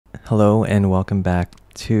Hello and welcome back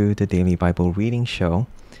to the Daily Bible Reading Show.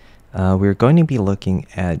 We're going to be looking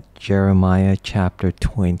at Jeremiah chapter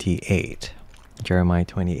 28. Jeremiah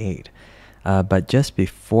 28. But just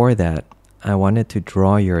before that, I wanted to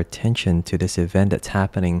draw your attention to this event that's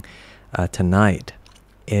happening tonight.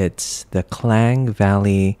 It's the Klang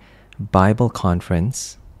Valley Bible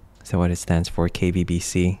Conference. Is that what it stands for?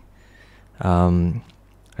 KVBC?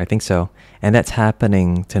 I think so. And that's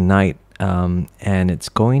happening tonight. And it's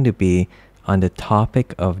going to be on the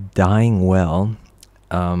topic of dying well.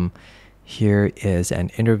 Here is an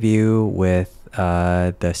interview with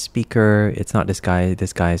the speaker. It's not this guy.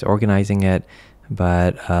 This guy is organizing it,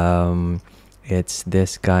 but it's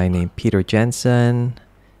this guy named Peter Jensen.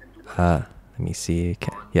 Let me see.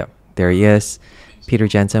 Yep, there he is. Peter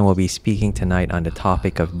Jensen will be speaking tonight on the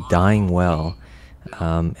topic of dying well.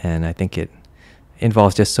 And I think it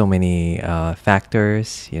involves just so many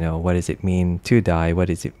factors. What does it mean to die? What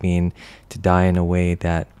does it mean to die in a way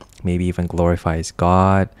that maybe even glorifies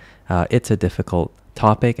God? It's a difficult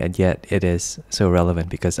topic, and yet it is so relevant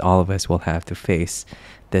because all of us will have to face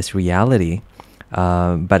this reality.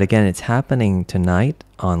 But again, it's happening tonight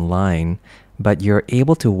online, but you're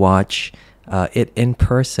able to watch it in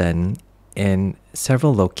person in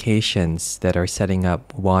several locations that are setting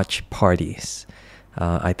up watch parties.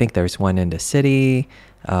 I think there's one in the city.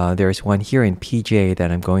 There's one here in PJ that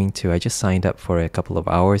I'm going to. I just signed up for it a couple of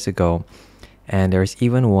hours ago. And there's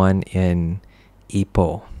even one in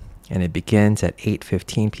Ipoh. And it begins at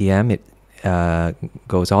 8:15 p.m. It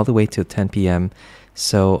goes all the way to 10 p.m.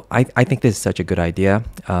 So I think this is such a good idea.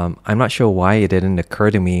 I'm not sure why it didn't occur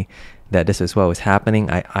to me that this is what was happening.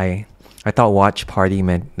 I thought watch party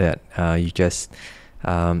meant that you just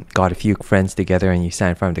got a few friends together and you sat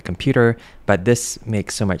in front of the computer, but this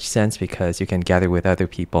makes so much sense because you can gather with other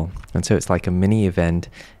people, and so it's like a mini event,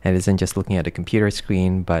 and it isn't just looking at a computer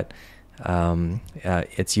screen, but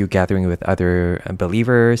it's you gathering with other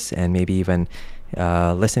believers and maybe even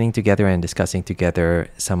listening together and discussing together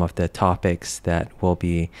some of the topics that will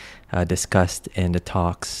be discussed in the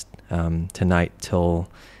talks tonight till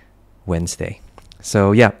Wednesday.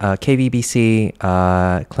 So yeah, KVBC,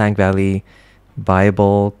 Klang Valley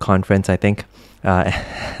Bible Conference, I think, and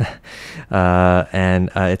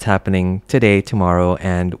it's happening today, tomorrow,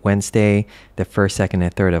 and Wednesday, the 1st, 2nd,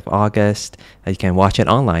 and 3rd of August. You can watch it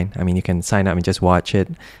online. I mean, you can sign up and just watch it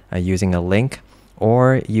using a link,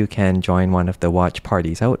 or you can join one of the watch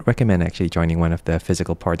parties. I would recommend actually joining one of the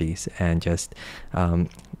physical parties and just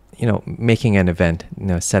making an event,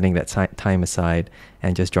 setting that time aside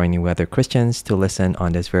and just joining with other Christians to listen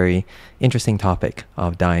on this very interesting topic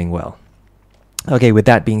of dying well. Okay, with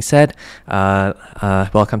that being said,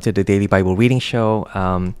 welcome to the Daily Bible Reading Show.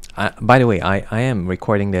 By the way, I am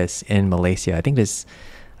recording this in Malaysia. I think this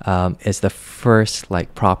is the first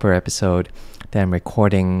proper episode that I'm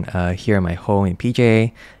recording here in my home in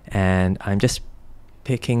PJ, and I'm just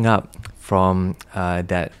picking up from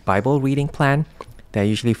that Bible reading plan that I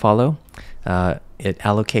usually follow. It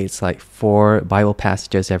allocates 4 Bible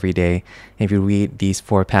passages every day. If you read these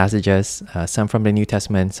 4 passages, some from the New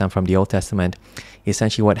Testament, some from the Old Testament,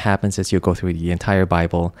 essentially what happens is you go through the entire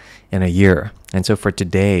Bible in a year. And so for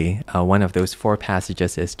today, one of those 4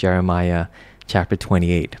 passages is Jeremiah chapter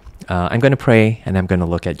 28. I'm going to pray, and I'm going to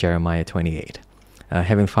look at Jeremiah 28.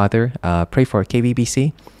 Heavenly Father, pray for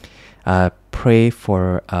KVBC. Pray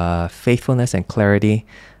for faithfulness and clarity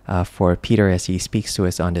for Peter as he speaks to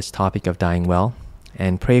us on this topic of dying well,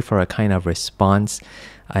 and pray for a kind of response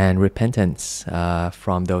and repentance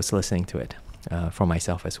from those listening to it, for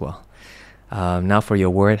myself as well. Now for your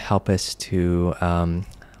word, help us to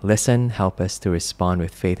listen, help us to respond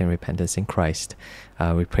with faith and repentance in Christ.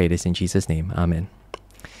 We pray this in Jesus' name. Amen.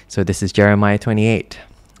 So this is Jeremiah 28.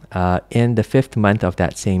 In the 5th month of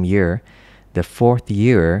that same year, the 4th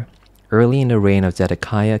year, early in the reign of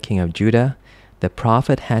Zedekiah, king of Judah, the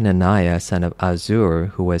prophet Hananiah, son of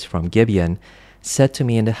Azur, who was from Gibeon, said to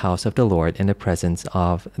me in the house of the Lord in the presence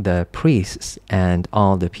of the priests and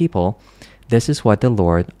all the people, "This is what the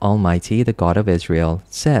Lord Almighty, the God of Israel,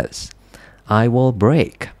 says. I will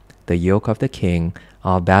break the yoke of the king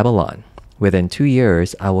of Babylon. Within 2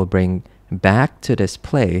 years, I will bring back to this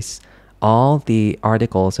place all the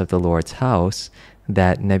articles of the Lord's house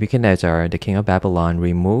that Nebuchadnezzar, the king of Babylon,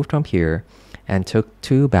 removed from here and took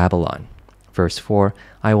to Babylon." Verse 4,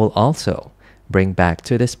 "I will also bring back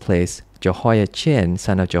to this place Jehoiachin,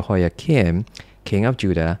 son of Jehoiakim, king of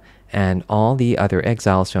Judah, and all the other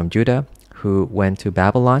exiles from Judah who went to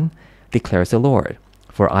Babylon, declares the Lord.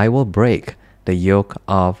 For I will break the yoke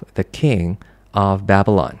of the king of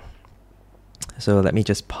Babylon." So let me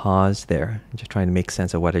just pause there. I'm just trying to make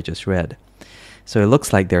sense of what I just read. So it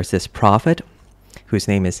looks like there's this prophet whose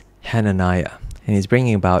name is Hananiah, and he's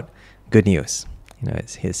bringing about good news.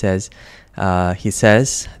 He says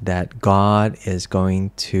that God is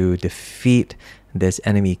going to defeat this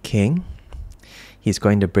enemy king. He's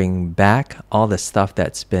going to bring back all the stuff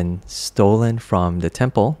that's been stolen from the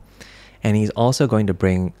temple, and he's also going to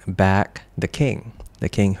bring back the king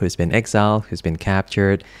who's been exiled, who's been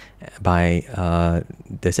captured by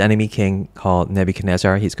this enemy king called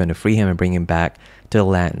Nebuchadnezzar. He's going to free him and bring him back to the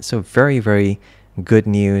land. So very, very good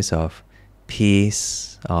news of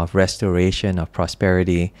peace, of restoration, of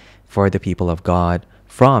prosperity for the people of God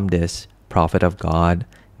from this prophet of God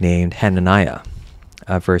named Hananiah.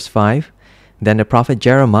 Verse 5, then the prophet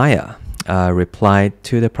Jeremiah replied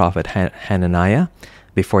to the prophet Hananiah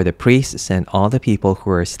before the priests and all the people who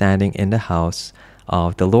were standing in the house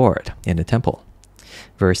of the Lord in the temple.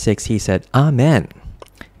 Verse 6, he said, Amen.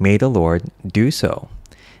 May the Lord do so.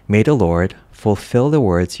 May the Lord fulfill the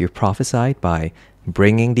words you prophesied by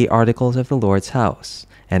bringing the articles of the Lord's house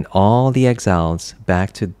and all the exiles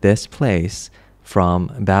back to this place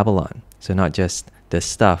from Babylon. So not just the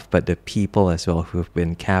stuff, but the people as well who've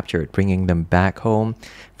been captured, bringing them back home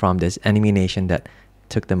from this enemy nation that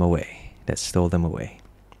took them away, that stole them away.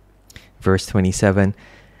 Verse 27,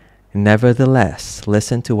 nevertheless,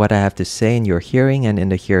 listen to what I have to say in your hearing and in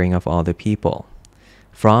the hearing of all the people.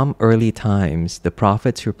 From early times, the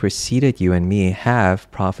prophets who preceded you and me have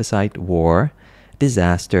prophesied war,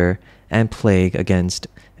 disaster, and plague against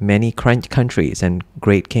many countries and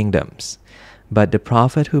great kingdoms. But the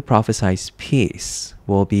prophet who prophesies peace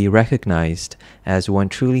will be recognized as one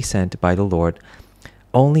truly sent by the Lord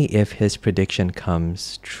only if his prediction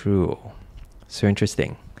comes true. So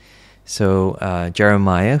interesting. So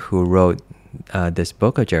Jeremiah, who wrote this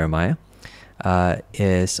book of Jeremiah,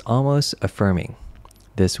 is almost affirming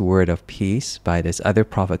this word of peace by this other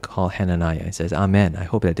prophet called Hananiah. He says, Amen. I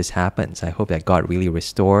hope that this happens. I hope that God really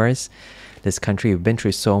restores this country. We've been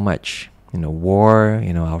through so much, war.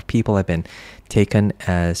 Our people have been taken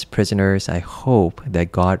as prisoners. I hope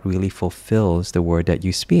that God really fulfills the word that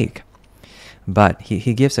you speak. But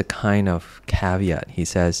he gives a kind of caveat. He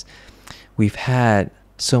says, we've had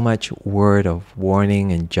so much word of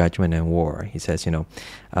warning and judgment and war. He says,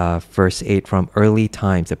 verse 8, from early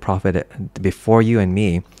times, the prophet before you and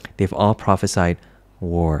me, they've all prophesied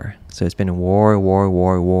war. So it's been war, war,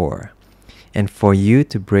 war, war. And for you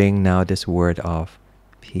to bring now this word of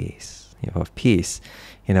peace,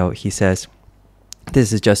 he says,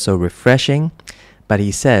 this is just so refreshing. But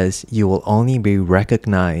he says, you will only be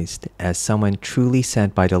recognized as someone truly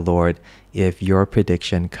sent by the Lord if your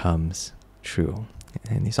prediction comes true.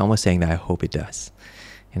 And he's almost saying that I hope it does.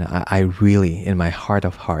 I really, in my heart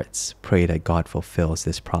of hearts, pray that God fulfills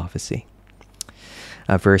this prophecy.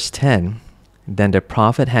 Verse 10, then the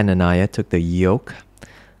prophet Hananiah took the yoke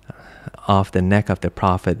off the neck of the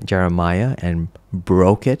prophet Jeremiah and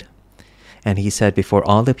broke it. And he said before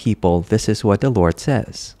all the people, this is what the Lord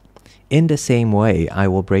says. In the same way, I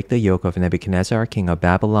will break the yoke of Nebuchadnezzar, king of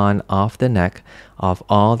Babylon, off the neck of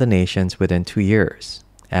all the nations within 2 years.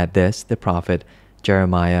 At this, the prophet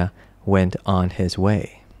Jeremiah went on his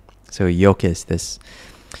way. So yoke is this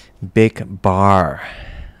big bar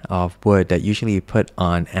of wood that usually you put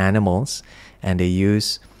on animals, and they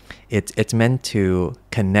use it's meant to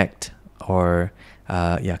connect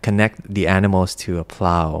connect the animals to a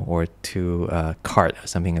plow or to a cart or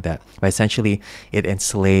something like that. But essentially, it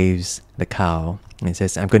enslaves the cow. And it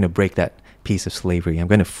says, I'm going to break that piece of slavery. I'm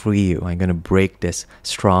going to free you. I'm going to break this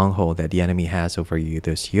stronghold that the enemy has over you,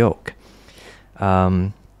 this yoke.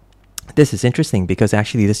 This is interesting because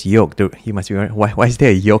actually this yoke, you must be wondering, why is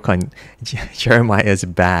there a yoke on Jeremiah's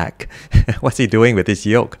back? What's he doing with this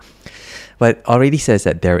yoke? But already says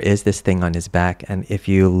that there is this thing on his back. And if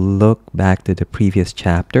you look back to the previous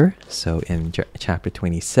chapter, so in chapter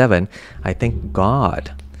 27, I think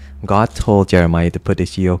God told Jeremiah to put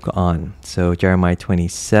this yoke on. So Jeremiah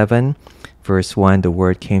 27, verse 1, the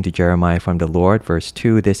word came to Jeremiah from the Lord. Verse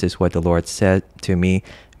 2, this is what the Lord said to me,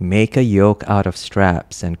 make a yoke out of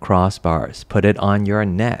straps and crossbars, put it on your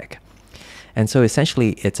neck. And so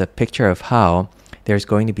essentially it's a picture of how there's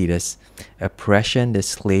going to be this oppression, this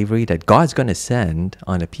slavery that God's going to send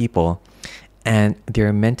on the people, and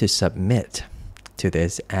they're meant to submit to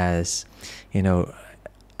this as,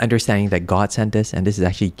 understanding that God sent this, and this is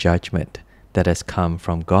actually judgment that has come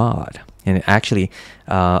from God. And actually,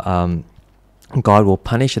 God will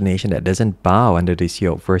punish a nation that doesn't bow under this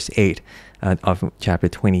yoke. Verse 8 of chapter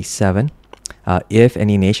 27, if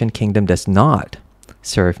any nation kingdom does not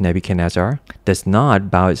serve Nebuchadnezzar, does not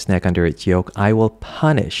bow its neck under its yoke, I will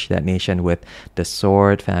punish that nation with the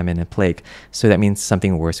sword, famine, and plague. So that means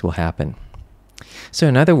something worse will happen. So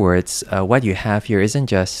in other words, what you have here isn't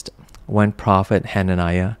just one prophet,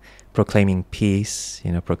 Hananiah, proclaiming peace,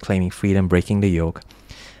 proclaiming freedom, breaking the yoke,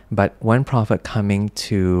 but one prophet coming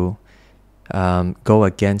to go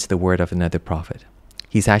against the word of another prophet.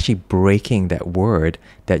 He's actually breaking that word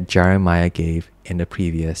that Jeremiah gave in the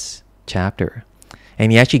previous chapter.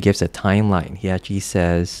 And he actually gives a timeline. He actually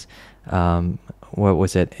says, what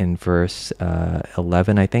was it in verse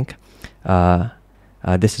 11, I think?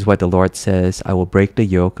 This is what the Lord says, I will break the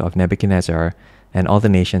yoke of Nebuchadnezzar and all the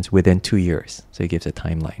nations within 2 years. So he gives a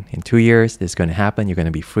timeline. In 2 years, this is going to happen. You're going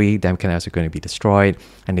to be free. Nebuchadnezzar is going to be destroyed.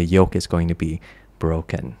 And the yoke is going to be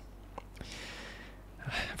broken.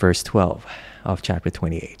 Verse 12 of chapter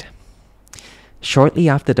 28. Shortly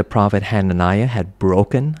after the prophet Hananiah had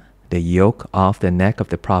broken the yoke off the neck of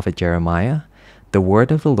the prophet Jeremiah, the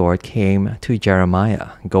word of the Lord came to Jeremiah.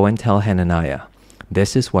 Go and tell Hananiah,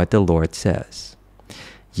 this is what the Lord says.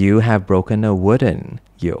 You have broken a wooden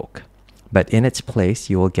yoke, but in its place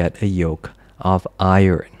you will get a yoke of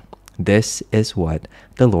iron. This is what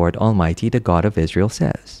the Lord Almighty, the God of Israel,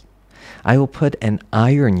 says. I will put an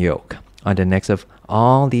iron yoke on the necks of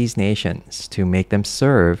all these nations to make them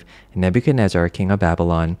serve Nebuchadnezzar, king of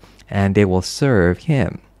Babylon, and they will serve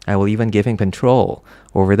him. I will even give him control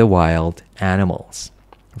over the wild animals.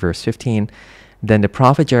 Verse 15, then the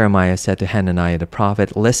prophet Jeremiah said to Hananiah the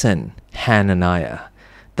prophet, listen, Hananiah,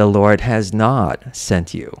 the Lord has not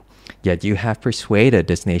sent you, yet you have persuaded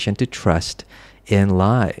this nation to trust in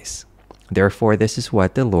lies. Therefore, this is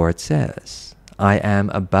what the Lord says. I am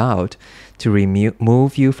about to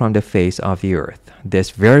remove you from the face of the earth. This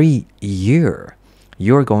very year,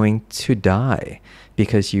 you're going to die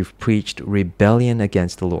because you've preached rebellion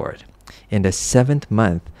against the Lord. In the 7th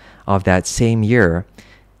month of that same year,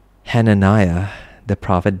 Hananiah the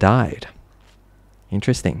prophet died.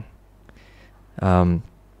 Interesting.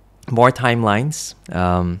 More timelines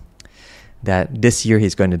that this year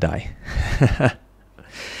he's going to die.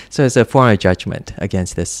 So it's a form of judgment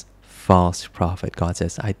against this false prophet. God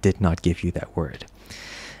says, I did not give you that word.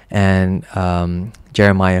 And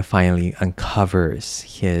Jeremiah finally uncovers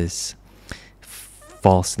his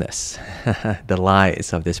falseness, the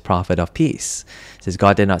lies of this prophet of peace. He says,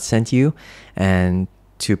 God did not send you, and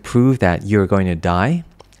to prove that you're going to die,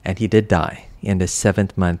 and he did die in the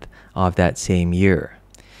 7th month of that same year.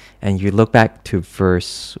 And you look back to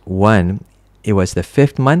verse 1, it was the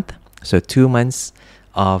 5th month, so 2 months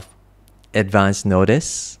of advance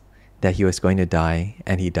notice that he was going to die,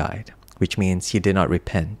 and he died, which means he did not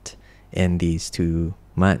repent in these 2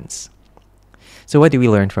 months. So what do we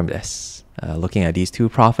learn from this? Looking at these 2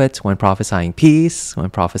 prophets, one prophesying peace, one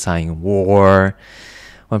prophesying war,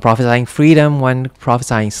 one prophesying freedom, one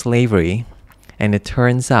prophesying slavery, and it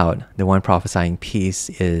turns out the one prophesying peace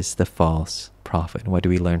is the false prophet. What do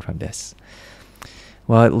we learn from this?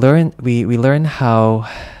 Well, we learn how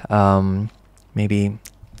maybe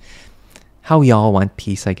how we all want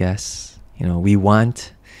peace, I guess. We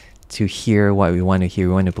want to hear what we want to hear.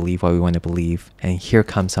 We want to believe what we want to believe. And here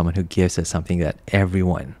comes someone who gives us something that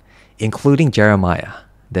everyone, including Jeremiah,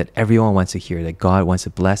 that everyone wants to hear, that God wants to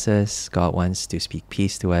bless us, God wants to speak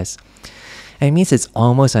peace to us. And it means it's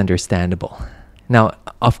almost understandable. Now,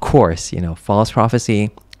 of course, false prophecy,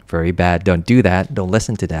 very bad. Don't do that. Don't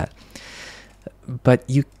listen to that. But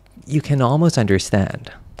you can almost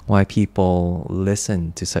understand why people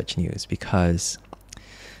listen to such news, because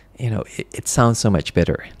it sounds so much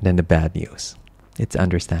better than the bad news. It's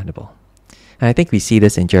understandable. And I think we see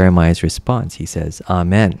this in Jeremiah's response. He says,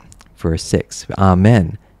 Amen. Verse 6,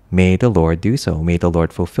 Amen. May the Lord do so. May the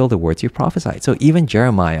Lord fulfill the words you prophesied. So even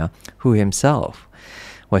Jeremiah, who himself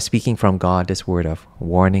was speaking from God this word of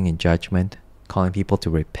warning and judgment, calling people to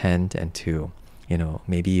repent and to,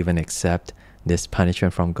 maybe even accept this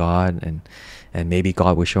punishment from God, and maybe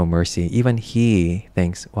God will show mercy. Even he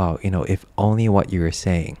thinks, wow, if only what you were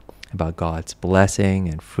saying about God's blessing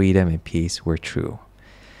and freedom and peace were true.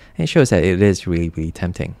 And it shows that it is really, really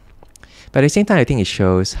tempting. But at the same time, I think it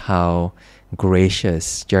shows how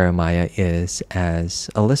gracious Jeremiah is as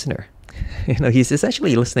a listener. He's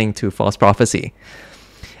essentially listening to false prophecy,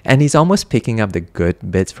 and he's almost picking up the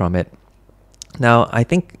good bits from it. Now, I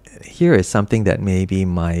think here is something that maybe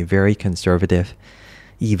my very conservative,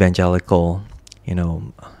 evangelical,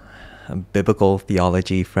 biblical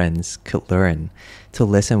theology friends could learn, to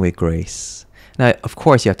listen with grace. Now, of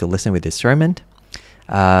course, you have to listen with discernment,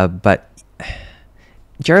 but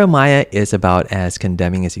Jeremiah is about as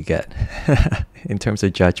condemning as you get in terms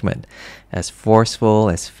of judgment, as forceful,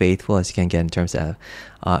 as faithful as you can get in terms of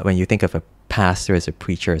when you think of a pastor, as a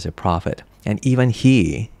preacher, as a prophet. And even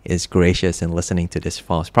he is gracious in listening to this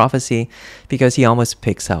false prophecy, because he almost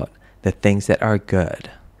picks out the things that are good,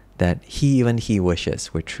 that even he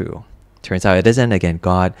wishes were true. Turns out it isn't. Again,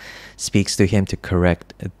 God speaks to him to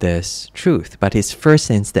correct this truth, but his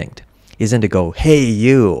first instinct isn't to go, "Hey,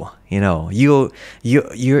 you're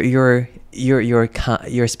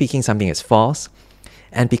speaking something that's false,"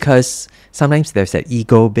 and because sometimes there's that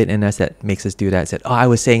ego bit in us that makes us do that. Said, "Oh, I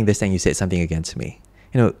was saying this, and you said something against me."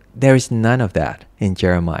 There is none of that in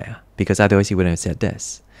Jeremiah, because otherwise he wouldn't have said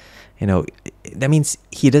this. That means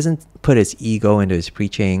he doesn't put his ego into his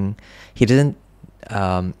preaching. He doesn't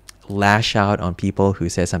lash out on people who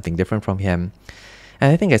say something different from him.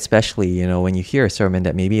 And I think especially, when you hear a sermon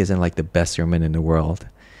that maybe isn't like the best sermon in the world,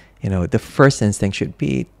 the first instinct should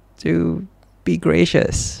be to be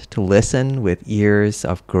gracious, to listen with ears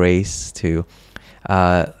of grace, to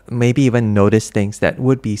maybe even notice things that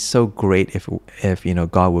would be so great if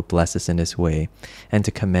God would bless us in this way, and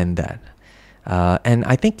to commend that. And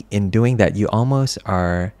I think in doing that, you almost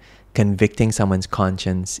are convicting someone's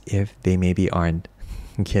conscience if they maybe aren't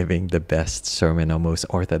giving the best sermon or most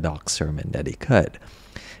orthodox sermon that he could.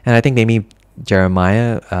 And I think maybe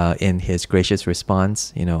Jeremiah, in his gracious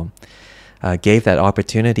response, gave that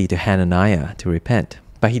opportunity to Hananiah to repent.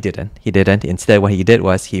 But he didn't. Instead, what he did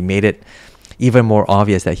was he made it even more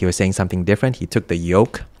obvious that he was saying something different. He took the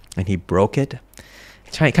yoke and he broke it.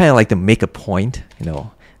 Kind of like to make a point,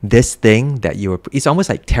 this thing that it's almost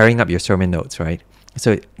like tearing up your sermon notes, right?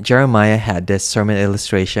 So Jeremiah had this sermon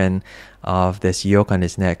illustration of this yoke on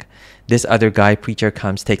his neck. This other guy, preacher,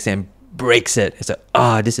 comes, takes it and breaks it. It's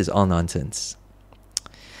like, this is all nonsense.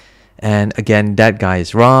 And again, that guy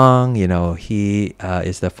is wrong. He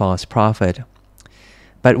is the false prophet.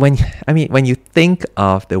 But when you think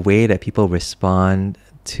of the way that people respond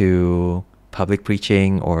to public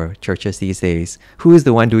preaching or churches these days, who is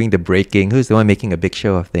the one doing the breaking? Who's the one making a big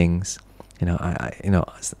show of things?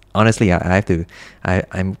 Honestly,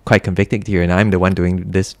 I'm quite convicted here, and I'm the one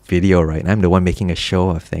doing this video, right? I'm the one making a show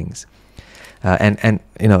of things. And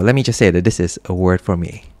let me just say that this is a word for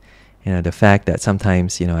me. The fact that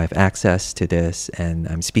sometimes, I have access to this and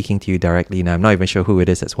I'm speaking to you directly. Now, I'm not even sure who it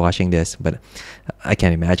is that's watching this, but I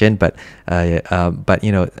can't imagine. But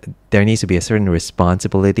there needs to be a certain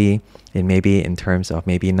responsibility in terms of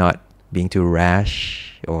maybe not being too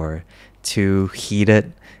rash or too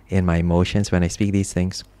heated in my emotions when I speak these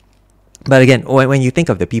things. But again, when you think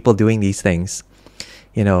of the people doing these things,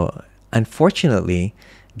 unfortunately,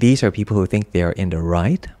 these are people who think they're in the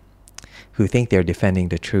right, who think they're defending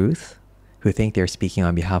the truth, who think they're speaking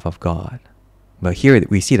on behalf of God. But here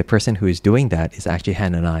we see the person who is doing that is actually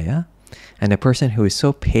Hananiah, and the person who is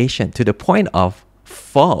so patient to the point of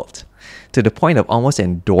fault, to the point of almost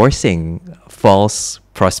endorsing false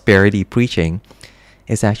prosperity preaching,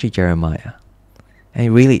 is actually Jeremiah.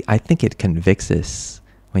 And really, I think it convicts us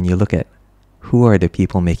when you look at who are the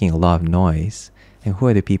people making a lot of noise and who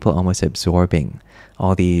are the people almost absorbing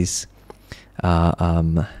all these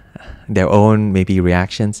their own maybe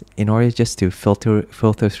reactions in order just to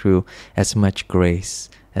filter through as much grace,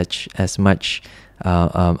 as much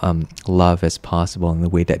love as possible in the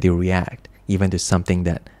way that they react, even to something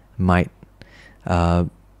that might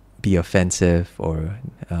be offensive or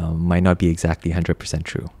might not be exactly 100%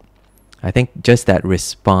 true. I think just that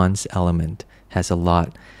response element has a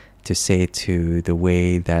lot to say to the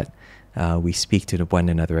way that we speak to one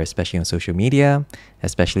another, especially on social media,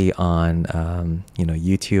 especially on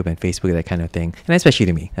YouTube and Facebook, that kind of thing, and especially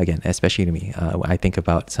to me. I think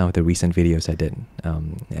about some of the recent videos I did,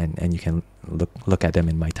 and you can look at them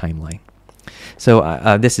in my timeline. So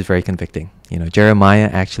this is very convicting. Jeremiah,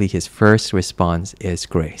 actually, his first response is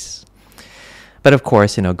grace. But of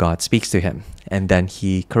course, God speaks to him, and then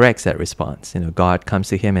he corrects that response. God comes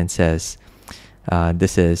to him and says,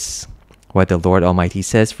 this is what the Lord Almighty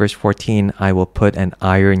says, verse 14, "I will put an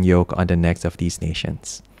iron yoke on the necks of these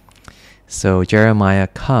nations." So Jeremiah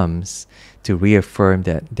comes to reaffirm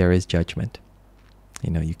that there is judgment.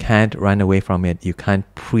 You can't run away from it. You can't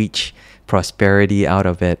preach prosperity out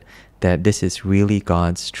of it, that this is really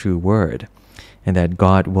God's true word, and that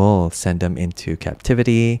God will send them into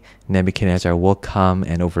captivity. Nebuchadnezzar will come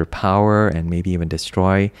and overpower and maybe even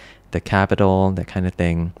destroy the capital, that kind of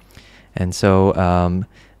thing. And so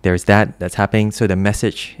there's that's happening. So the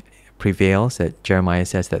message prevails that Jeremiah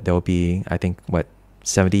says that there will be,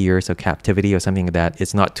 70 years of captivity or something like that.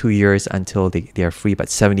 It's not 2 years until they are free, but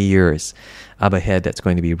 70 years up ahead that's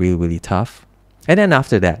going to be really, really tough. And then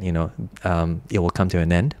after that, it will come to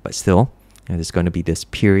an end, but still, there's going to be this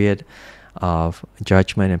period of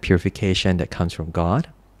judgment and purification that comes from God.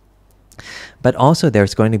 But also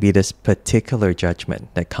there's going to be this particular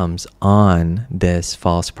judgment that comes on this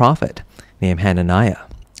false prophet named Hananiah.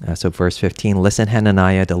 So verse 15, listen,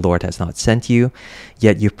 Hananiah, the Lord has not sent you,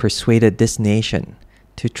 yet you've persuaded this nation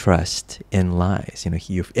to trust in lies.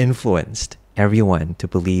 You've influenced everyone to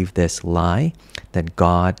believe this lie that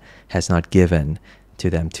God has not given to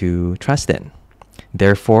them to trust in.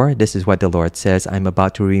 Therefore, this is what the Lord says, I'm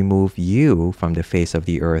about to remove you from the face of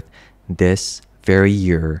the earth. This very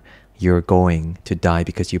year, you're going to die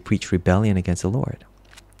because you preach rebellion against the Lord.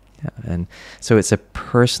 Yeah, and so it's a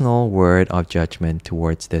personal word of judgment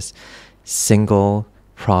towards this single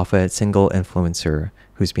prophet, single influencer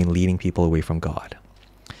who's been leading people away from God.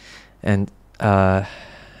 And,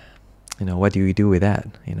 what do we do with that?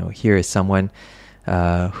 Here is someone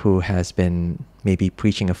who has been maybe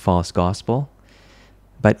preaching a false gospel,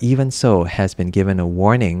 but even so has been given a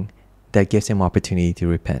warning that gives him opportunity to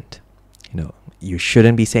repent. You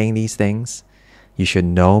shouldn't be saying these things. You should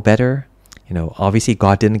know better. Obviously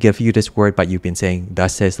God didn't give you this word, but you've been saying,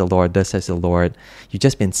 thus says the Lord, thus says the Lord. You've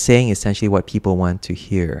just been saying essentially what people want to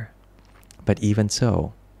hear. But even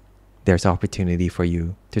so, there's opportunity for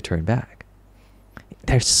you to turn back.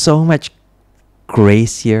 There's so much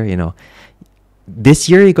grace here. This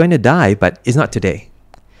year you're going to die, but it's not today.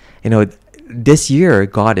 This year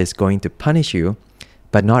God is going to punish you,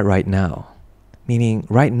 but not right now. Meaning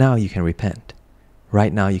right now you can repent.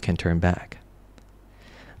 Right now you can turn back.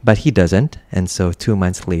 But he doesn't, and so 2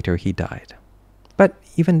 months later he died. But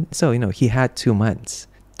even so, he had 2 months.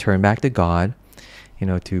 Turn back to God,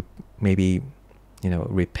 to maybe,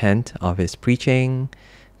 repent of his preaching,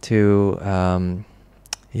 to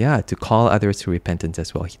call others to repentance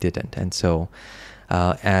as well. He didn't. And so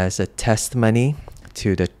as a testimony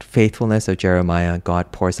to the faithfulness of Jeremiah,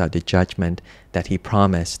 God pours out the judgment that he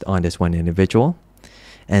promised on this one individual.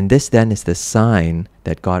 And this then is the sign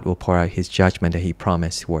that God will pour out his judgment that he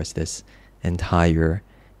promised towards this entire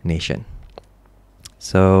nation.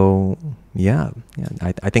 So,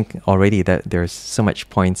 I think already that there's so much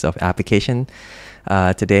points of application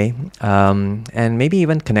today. And maybe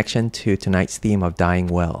even connection to tonight's theme of dying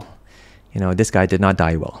well. This guy did not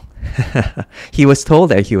die well. He was told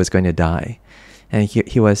that he was going to die. And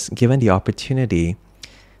he was given the opportunity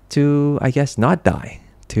to, not die,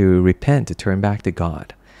 to repent, to turn back to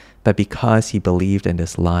God. But because he believed in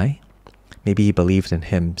this lie, maybe he believed in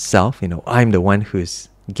himself, I'm the one who's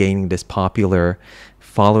gaining this popular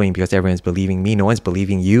following because everyone's believing me. No one's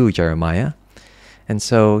believing you, Jeremiah. And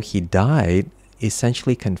so he died,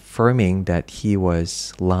 essentially confirming that he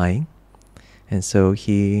was lying. And so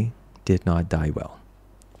he did not die well.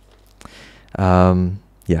 I'm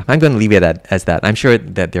going to leave it as that. I'm sure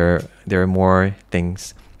that there are more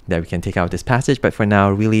things that we can take out of this passage, but for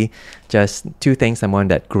now, really just 2 things. Number one,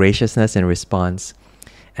 that graciousness in response,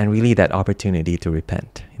 and really that opportunity to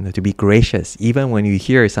repent. To be gracious, even when you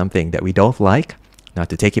hear something that we don't like, not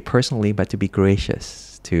to take it personally, but to be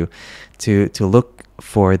gracious, to look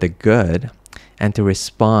for the good, and to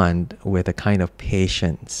respond with a kind of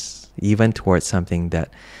patience, even towards something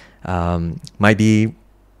that might be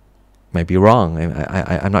wrong.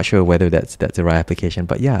 I'm not sure whether that's the right application,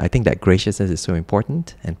 but I think that graciousness is so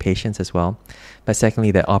important, and patience as well. But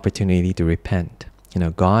secondly, that opportunity to repent.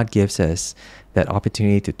 God gives us that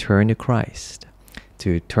opportunity to turn to Christ,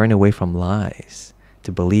 to turn away from lies,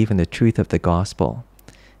 to believe in the truth of the gospel.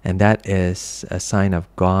 And that is a sign of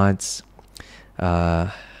God's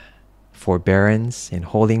forbearance in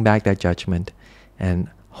holding back that judgment and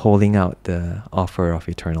holding out the offer of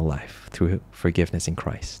eternal life through forgiveness in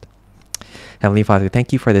Christ. Heavenly Father,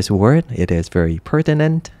 thank you for this word. It is very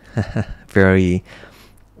pertinent, very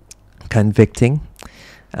convicting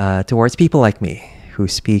towards people like me who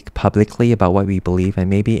speak publicly about what we believe, and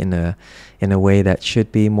maybe in a way that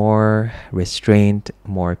should be more restrained,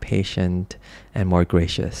 more patient, and more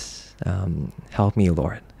gracious. Help me,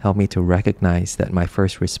 Lord. Help me to recognize that my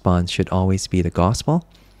first response should always be the gospel,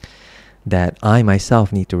 that I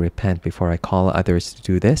myself need to repent before I call others to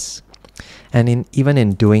do this. And even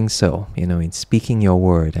in doing so, in speaking your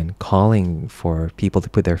word and calling for people to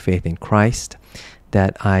put their faith in Christ,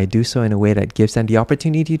 that I do so in a way that gives them the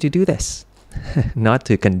opportunity to do this. Not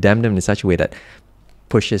to condemn them in such a way that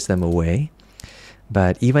pushes them away,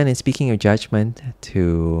 but even in speaking of judgment,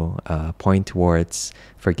 to point towards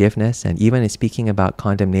forgiveness, and even in speaking about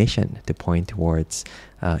condemnation, to point towards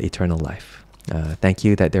eternal life. Thank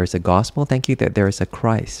you that there is a gospel. Thank you that there is a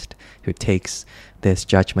Christ who takes this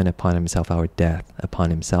judgment upon himself, our death upon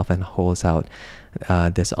himself, and holds out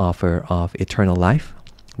this offer of eternal life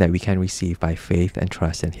that we can receive by faith and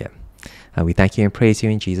trust in him. We thank you and praise you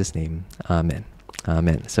in Jesus' name. Amen.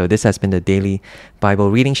 Amen. So this has been the Daily Bible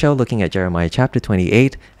Reading Show looking at Jeremiah chapter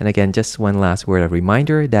 28. And again, just one last word of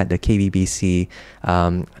reminder that the KBBC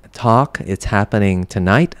talk. It's happening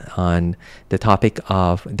tonight on the topic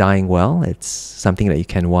of dying well. It's something that you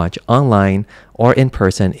can watch online or in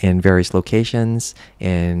person in various locations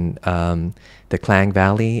in the Klang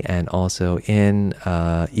Valley and also in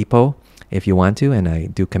Ipoh if you want to, and I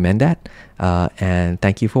do commend that. And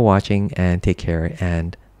thank you for watching, and take care,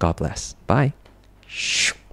 and God bless. Bye.